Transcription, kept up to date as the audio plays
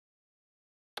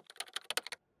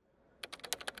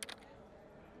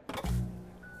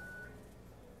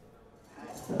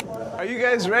Are you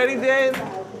guys ready, Dave? All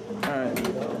right.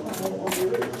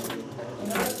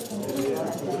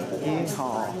 Yeehaw.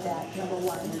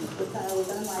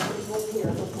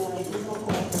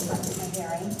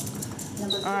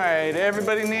 All right,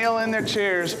 everybody kneel in their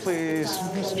chairs, please.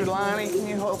 Mr. Lonnie, can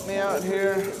you help me out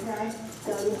here?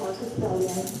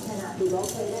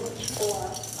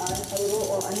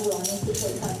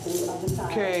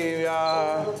 Okay,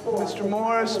 Mr.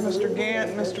 Morris, Mr.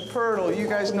 Gant, Mr. Pirtle, you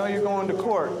guys know you're going to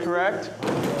court, correct?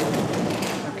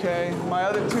 Okay, my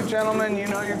other two gentlemen, you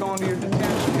know you're going to your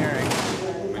detention hearing,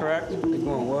 correct? You're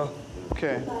going well.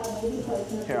 Okay.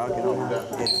 Here, I'll get over that.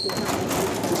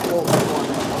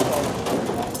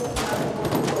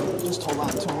 Just hold on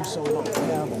to him so we don't get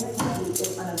down.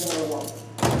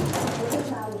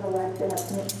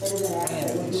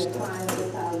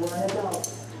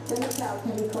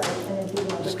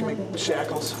 Just give me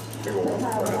shackles.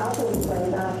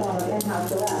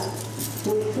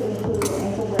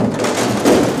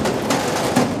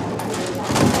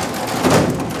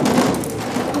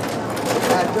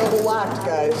 Double locked,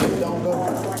 guys. Don't go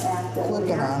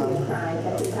clicking on them.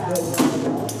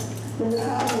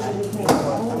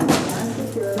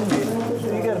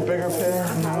 You got a bigger pair?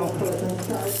 No.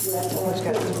 He's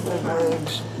got two big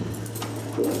legs.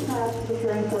 I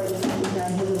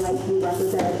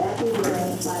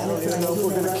don't even know if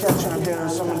we're going to catch on here,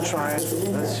 so I'm going to try it.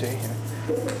 Let's see here.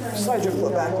 Slide your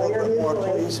foot back a little bit more,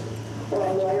 please.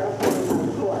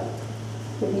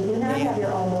 If you do not have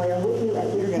your own lawyer with you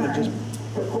at your time,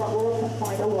 the court will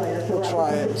appoint a lawyer to try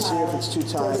it, see if it's too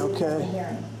tight, okay?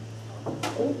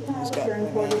 Each child during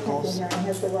court detention hearing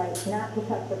has the right not to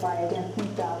testify against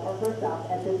himself or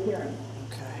herself at this hearing.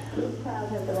 Okay. Each child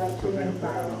has the right to remain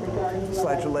silent regarding the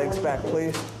Slide your legs back,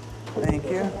 please. Thank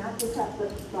you.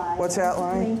 What's that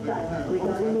line?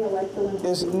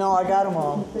 No, I got them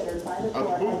all.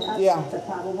 Yeah. The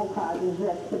probable cause is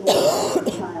that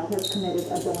the child has committed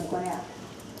a delinquent act.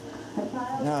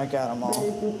 No, I got them all. That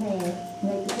is detained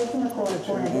may petition the court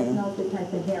for an additional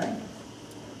detention hearing.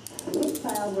 Each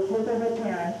child with his or her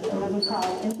parents will be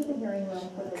called into the hearing room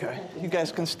for the detention. You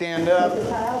guys can stand up. The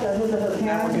child or his or her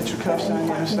parents Get your cuffs on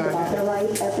the other side. about their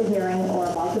rights at the hearing or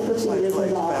about the procedures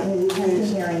involved in the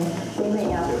detention hearing, they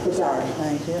may ask the judge.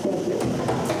 Thank you. Thank you.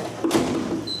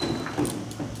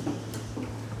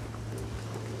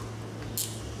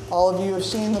 All of you have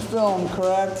seen the film,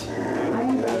 correct? I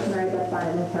am Rosemary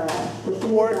Bethlehem.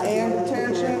 Court and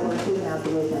detention?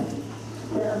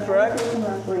 Correct?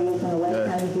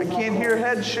 I can't hear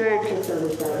head shake.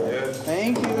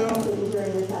 Thank you.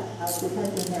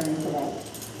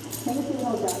 In the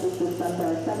juvenile justice system,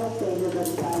 there are several stages that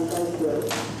the child goes through.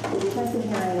 The detention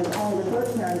hearing is only the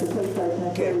first hearing to take place in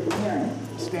a series of hearings.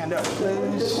 Stand up, It is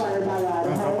please. required by law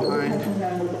to hold the detention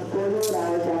hearing within 48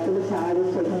 hours after the child is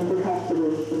taken into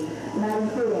custody, not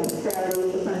including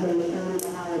Saturdays, Sundays, and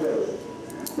legal holidays.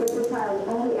 If the child's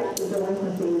only active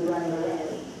delinquency is running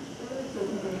away,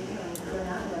 for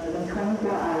not more than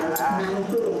 24 hours, not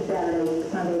including Saturdays,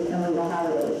 Sundays, and legal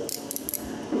holidays.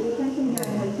 The detention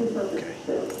hearing has two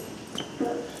purposes.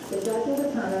 First, the judge will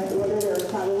determine whether there is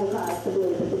probable cause to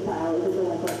believe that the child is a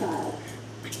delinquent child.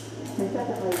 And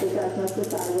secondly, the judge must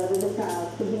decide whether the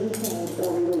child should be detained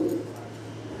or released.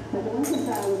 A delinquent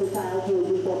child is a child who,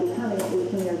 before becoming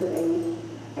 18 years of age,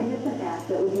 commits an act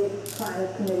that would be a crime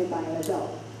if committed by an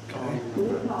adult.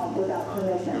 Leaves home without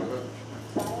permission.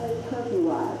 Violates curfew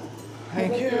laws.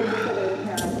 Thank you.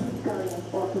 Parents, guardians,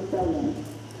 or custodians.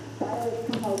 Violates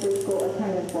compulsory school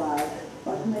attendance laws,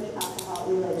 or commits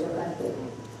alcohol-related offenses.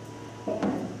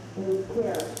 And needs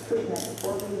care, treatment,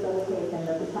 or rehabilitation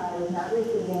that the child is not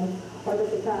receiving, or that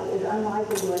the child is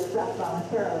unlikely to accept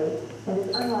voluntarily, and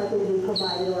is unlikely to be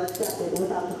provided or accepted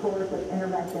without the coercive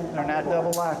intervention. They're not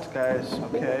double locked, guys,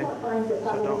 okay?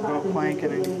 So don't go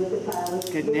clanking and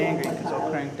getting angry because they'll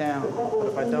crank down. But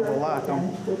if I double lock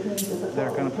them,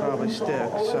 they're going to probably stick,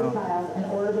 so. In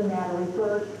order the matter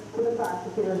referred to the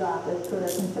prosecutor's office for their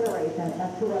consideration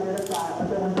as to whether to file a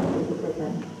delinquency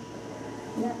petition.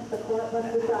 Next, the court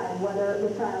must decide whether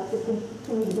the child should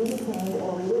continue to be detained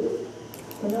or released.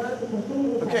 In order to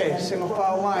continue detention, Okay, single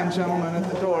file line, gentlemen,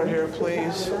 at the door here,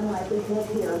 please. is unlikely to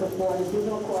appear before the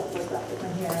juvenile court for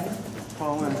subsequent hearing.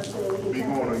 Fall in. Be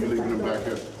going, or you leaving them back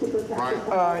here?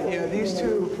 Right? Yeah, these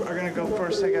two are going to go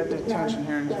first. They got detention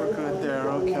hearings. We're good there,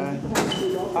 okay.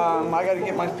 I got to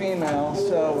get my female,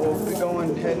 so we'll be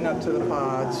going, heading up to the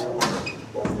pods.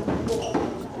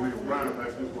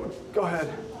 Go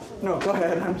ahead. No, go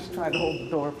ahead. I'm just trying to hold the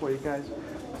door for you guys.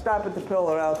 Stop at the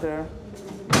pillar out there.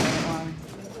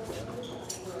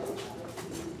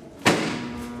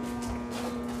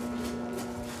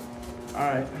 All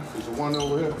right. Is the one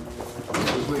over here?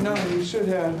 No, we should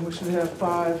have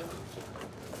 5.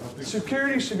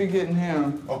 Security should be getting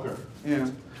him. Okay. Yeah.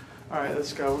 All right,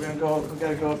 let's go. We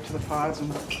gotta go up to the pods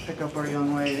and pick up our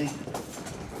young lady.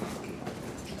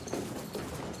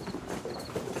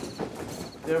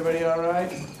 Everybody all right?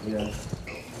 Yeah.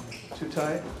 Too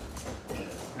tight?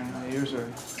 My ears are.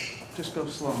 Just go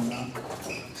slow now.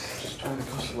 Just try to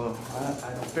go slow.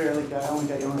 I only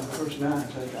got you on the first match.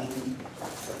 I mean,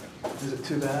 is it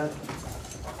too bad?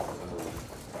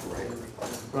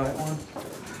 Right one?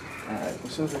 All right,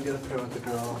 as soon as we get up here with the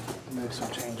girl, we'll make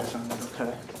some changes on it,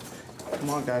 okay? Come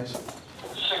on, guys.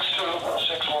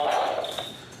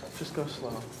 6261. Just go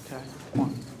slow, okay? Come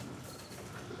on.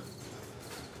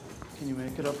 Can you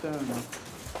make it up there or no?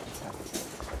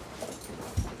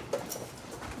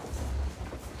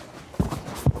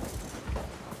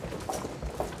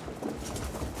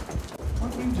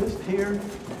 Weren't you just here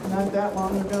not that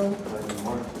long ago?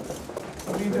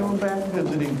 What are you doing back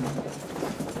visiting?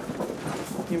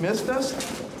 You missed us?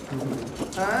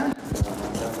 Huh?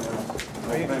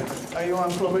 Are you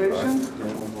on probation?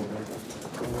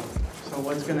 So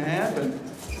what's gonna happen?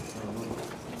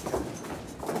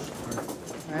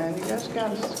 Man, you guys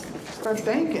gotta start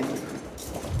thinking.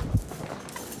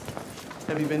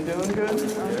 Have you been doing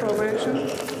good on probation?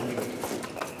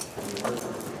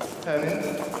 Have you?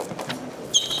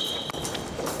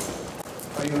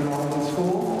 Are you involved in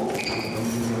school?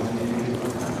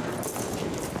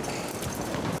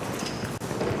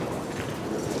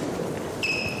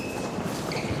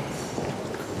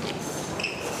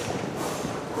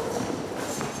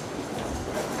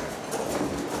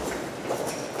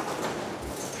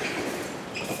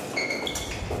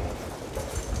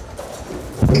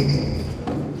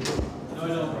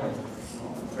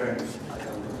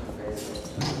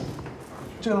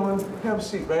 Gentlemen, have a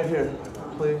seat right here,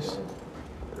 please.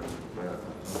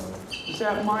 Is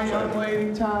that my young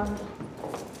lady, Tom?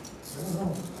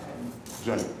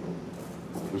 Jenny,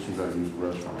 this one gotta use the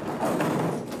restroom.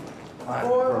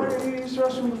 Boy, why didn't you use the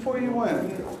restroom before you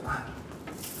went?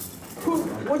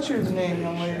 What's your name,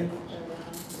 young lady?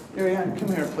 Yeah, come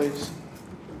here, please.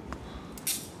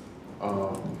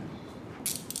 Joe,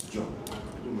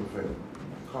 do me a favor.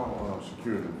 Call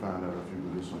security and find out if you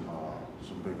can get some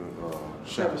bigger,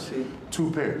 Have a seat.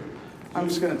 2 pair. I'm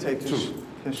just gonna take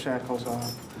his shackles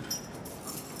off.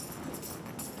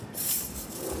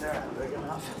 They're not big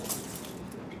enough.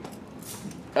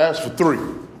 Ask for 3. I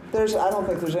don't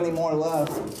think there's any more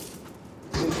left,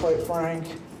 to be quite frank.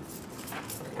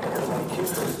 Thank you.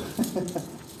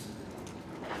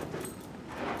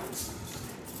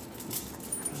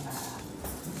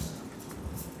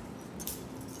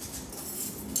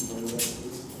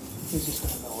 He's just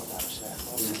gonna go without a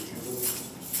shackles.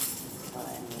 I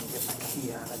ain't gonna get my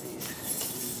key out of these.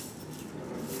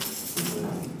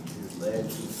 His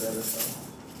legs is better, so.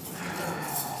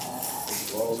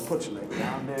 Just put your leg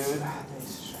down, dude.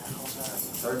 These shackles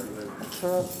are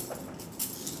tough.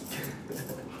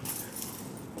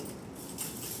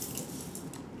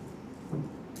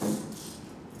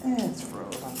 It's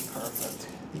frozen. Perfect.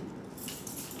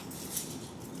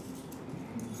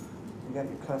 You got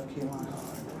your cuff key line?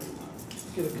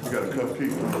 Get a cuff You got a cuff key,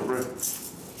 Brett?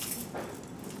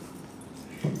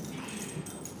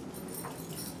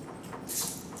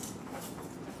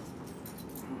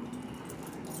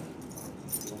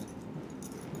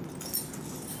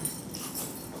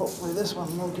 Hopefully this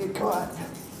one won't get caught.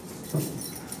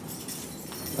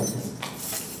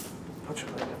 Put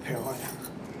your leg up here, will you?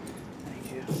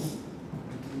 Thank you.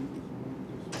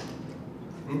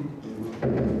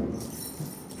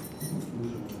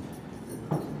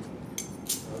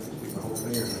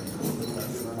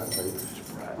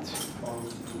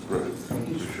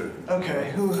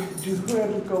 Okay, who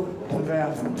had to go to the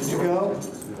bathroom? Did you go?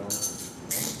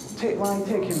 Take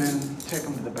him in, take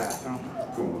him to the bathroom.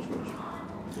 Come on, let's go.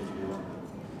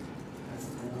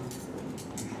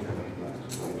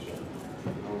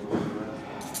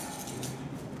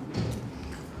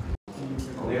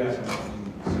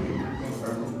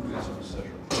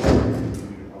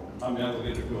 I'm the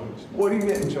elevator going. What are you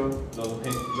getting, Joe? The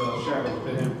shackles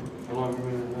fit him. How long have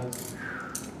you been in that?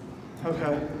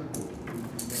 Okay.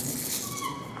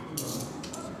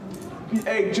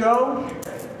 Hey, Joe?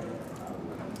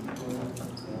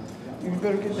 You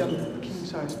better get them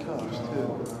king-size cuffs,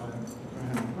 too.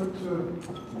 Good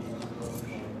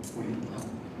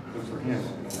for him.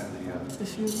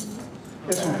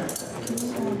 Yes, ma'am.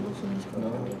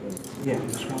 Yeah,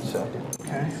 just 1 second,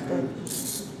 okay?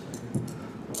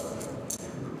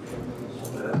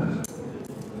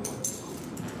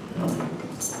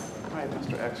 All right,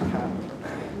 Mr. X-Cop.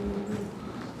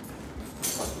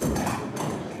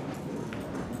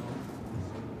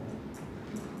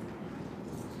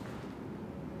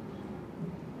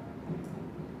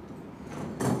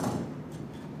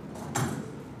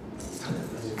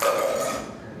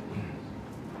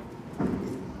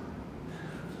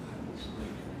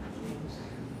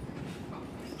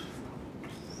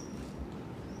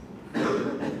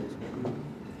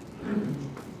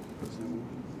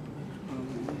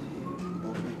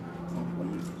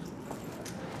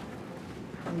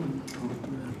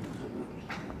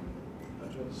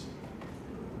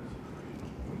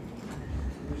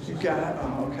 got it?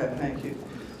 Oh, okay, thank you.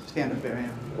 Stand up there,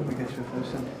 Ann. Let me get you a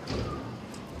person.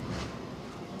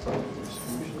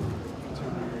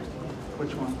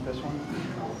 Which one? This one?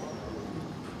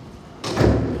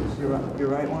 Your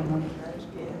right one, huh?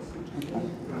 Okay.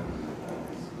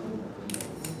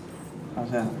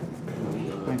 How's that?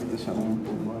 Let me get this other one.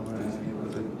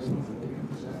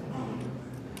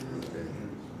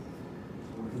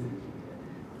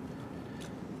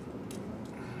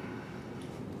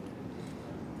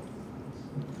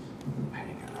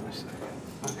 Hang on a second.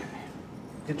 Okay.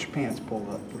 Get your pants pulled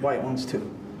up. The white ones too.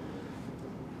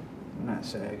 I'm not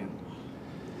sagging.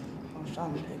 I was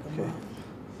trying to take them Okay. off.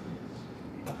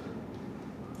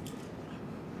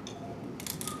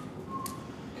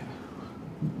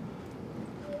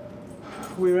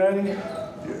 We ready? Yeah.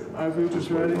 Are we just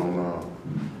ready? On,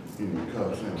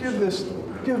 cuffs and Give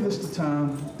this to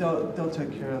Tom. They'll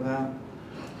take care of that.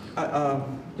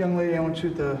 Young lady, I want you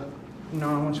at the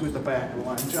back of the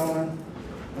line. Gentlemen,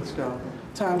 let's go.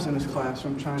 Tom's in his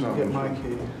classroom trying to get my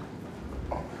key.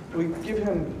 We give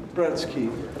him Brett's key.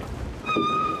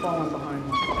 Fall in behind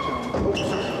him, gentlemen.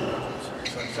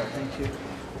 Sorry. Thank you.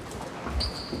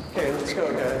 Okay, let's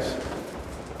go, guys.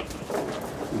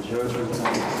 It's yours for the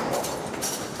time.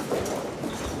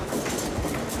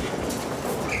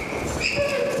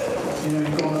 You know,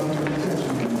 you're going up to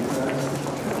detention, correct?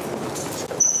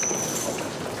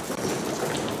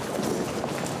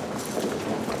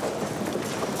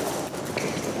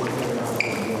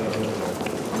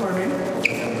 Pardon me?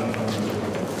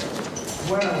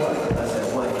 When or what? I said,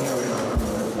 what, carry on.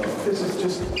 This is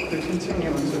just the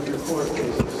continuance of your court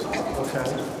cases, okay?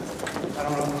 I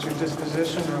don't know if it's your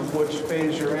disposition or which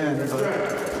phase you're in, but...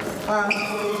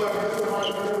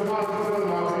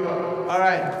 All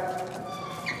right.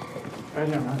 Right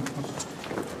here, man.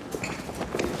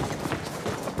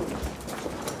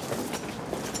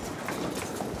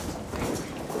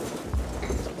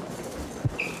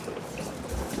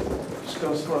 Just go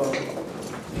slow.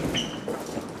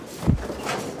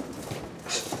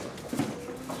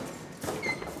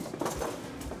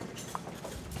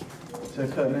 Is that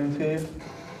cutting into you?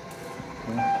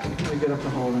 Yeah. Let me get up the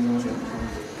hole and look at it.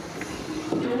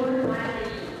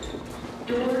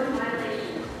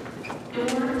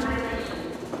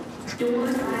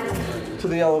 To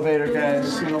the elevator,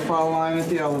 guys. Single file line at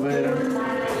the elevator.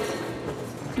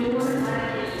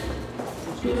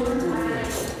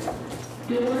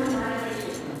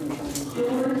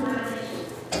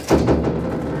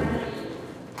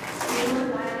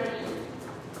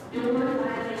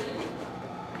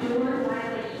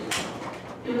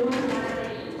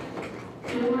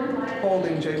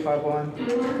 Holding J51.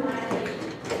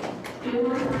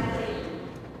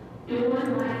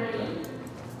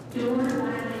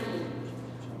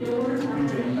 Give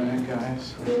me a minute, guys.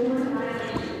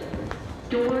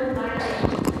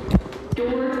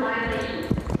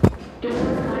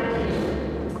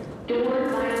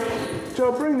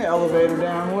 Joe, bring the elevator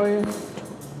down, will you?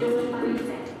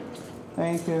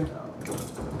 Thank you.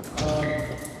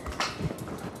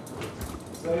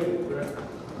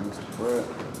 Mr. Brett.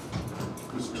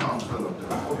 Mr. Tom, still up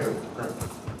there. Okay, great.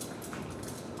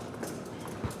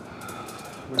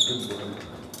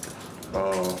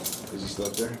 Is he still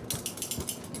up there?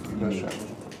 You got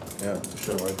shackled? Yeah,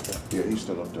 sure, right there. Yeah, he's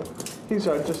still up there. He's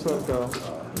all right, just let go.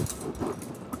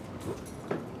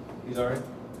 He's all right?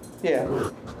 Yeah.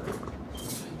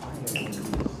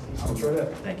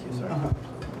 Thank you, sir. I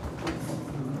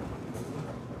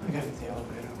gotta get the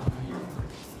elevator.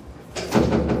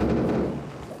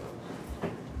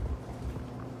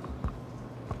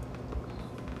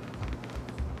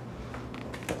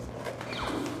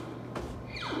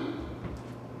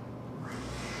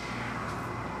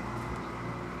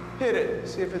 Hit it.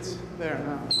 See if it's there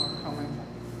now or coming.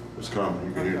 It's coming,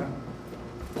 you can hear it.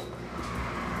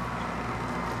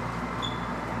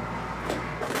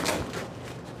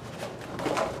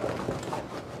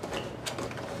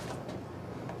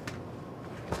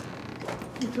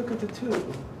 You took it to 2.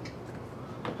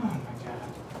 Oh my God.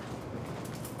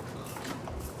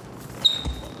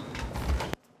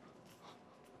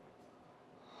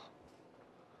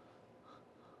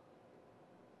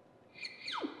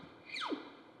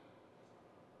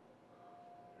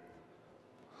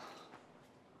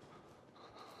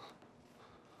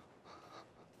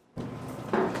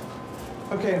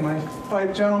 Okay, my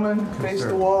five gentlemen, face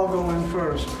the wall, go in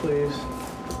first, please.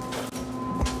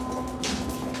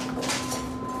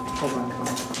 Hold on, come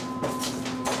on.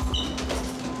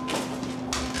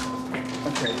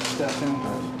 Okay, step in.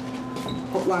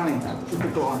 Put Lonnie, keep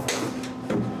it going.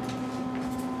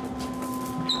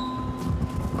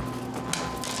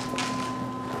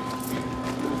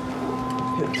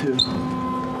 Hit too.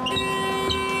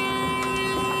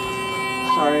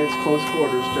 Sorry, it's close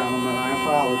quarters, gentlemen. I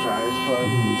apologize, but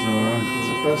it's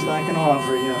the best I can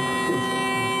offer you.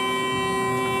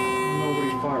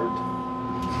 Nobody farted.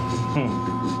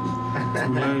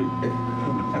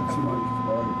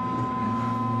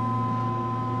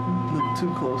 Look,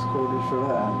 too close quarters for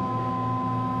that.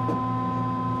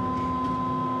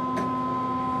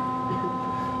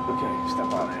 Okay, step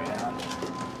out of there now.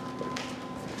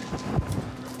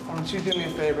 Why don't you do me a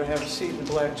favor, have a seat in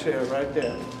the black chair right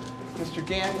there. Mr.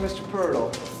 Gant, Mr.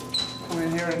 Purtle, come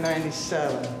in here in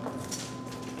 97.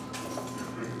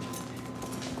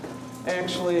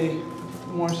 Actually,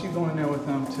 Morris, you go in there with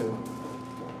them too,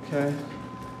 okay?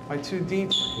 My two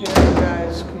deep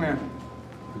guys, come here.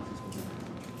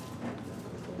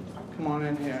 Come on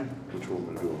in here. Which one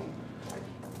we doing?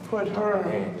 Put her.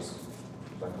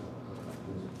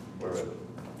 Where is it?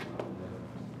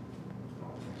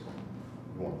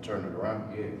 You want to turn it around?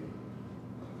 Yeah.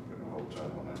 Get a hold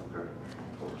tight on that, okay?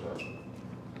 Hold tight.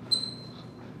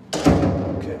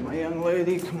 Okay, my young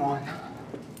lady, come on.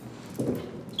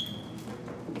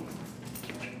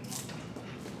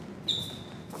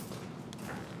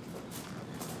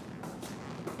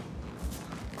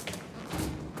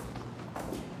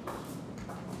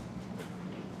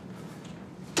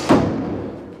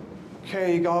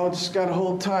 Okay, you all just gotta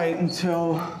hold tight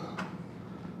until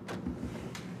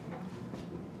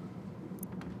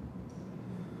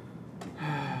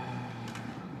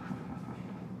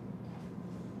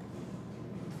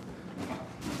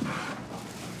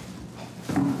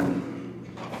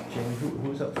Jamie,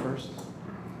 who's up first?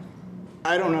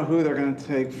 I don't know who they're gonna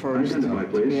take first,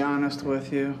 to be honest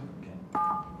with you.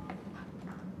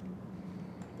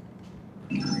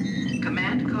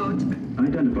 Command code.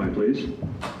 Identify, please.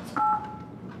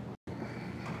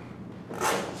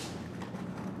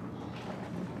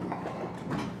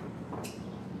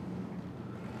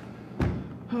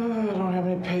 I don't have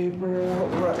any paper.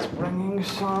 Rhett's bringing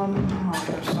some. I'll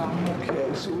have some.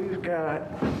 Okay, so we've got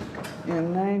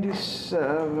in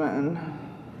 97,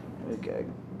 we got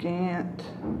Gant,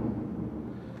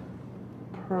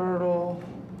 Purtle,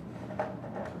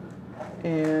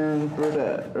 and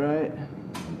Burdette, right?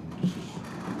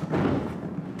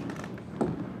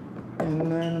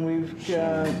 And then we've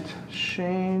got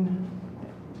Shane.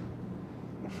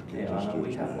 Okay,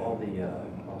 we have all the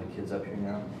kids up here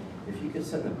now. If you could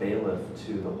send the bailiff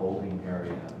to the holding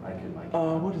area, I could like.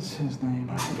 What is his name?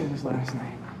 I forget his last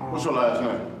name. What's your last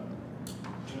name?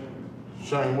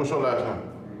 Shane, what's your last name?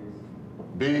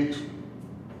 Biggs?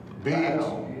 Biggs?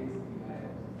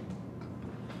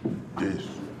 This.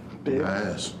 Biggs.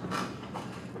 Ass.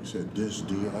 You said this,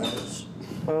 D-I-S.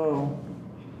 Oh.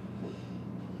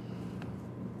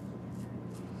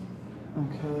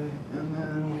 Okay, and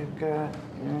then we've got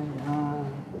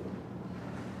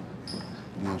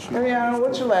Ariana,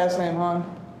 what's your last name, hon?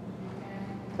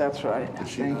 That's right. Is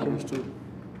she Thank Irish you. too?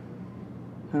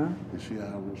 Huh? Is she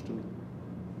Irish too?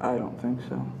 I don't think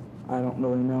so. I don't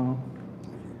really know.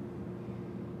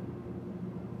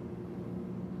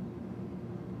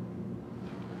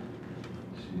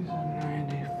 She's a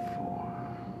 94.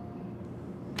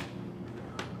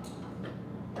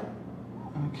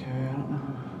 Okay, I don't know.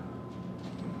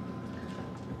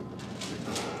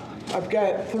 I've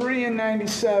got 3 in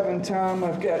 97, Tom.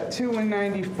 I've got 2 in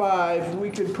 95. We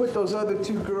could put those other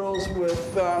 2 girls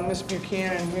with Miss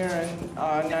Buchanan here in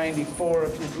 94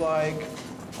 if you'd like.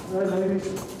 Right, ladies?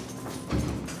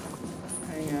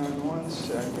 Hang on 1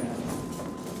 second.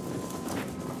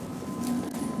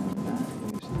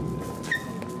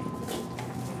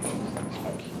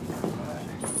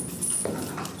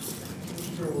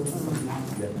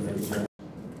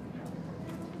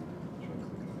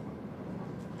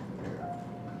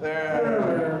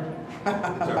 There.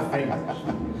 It's our fingers.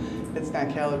 It's not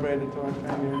calibrated to our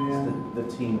finger, yeah. The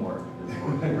teamwork.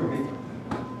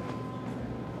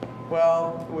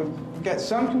 Well, we've got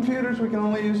some computers we can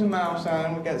only use a mouse on,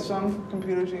 and we've got some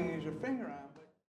computers you can use your finger.